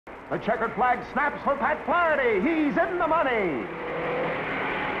The checkered flag snaps for Pat Flaherty. He's in the money.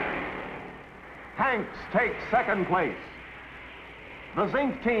 Hanks takes second place. The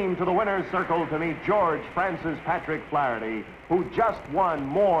Zinc team to the winner's circle to meet George Francis Patrick Flaherty, who just won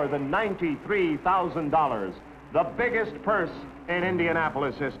more than $93,000, the biggest purse in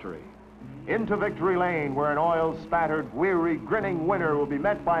Indianapolis history. Into victory lane, where an oil-spattered, weary, grinning winner will be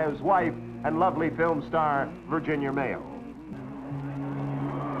met by his wife and lovely film star, Virginia Mayo.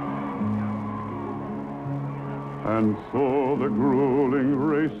 And so the grueling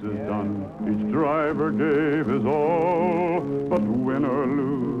race is done. Each driver gave his all. But win or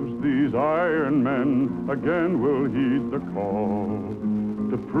lose, these iron men again will heed the call.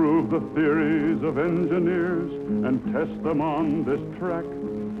 To prove the theories of engineers and test them on this track,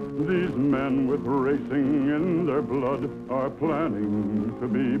 these men with racing in their blood are planning to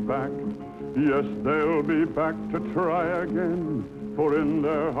be back. Yes, they'll be back to try again. For in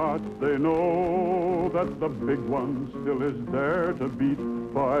their hearts they know that the big one still is there to beat.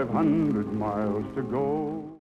 500 miles to go.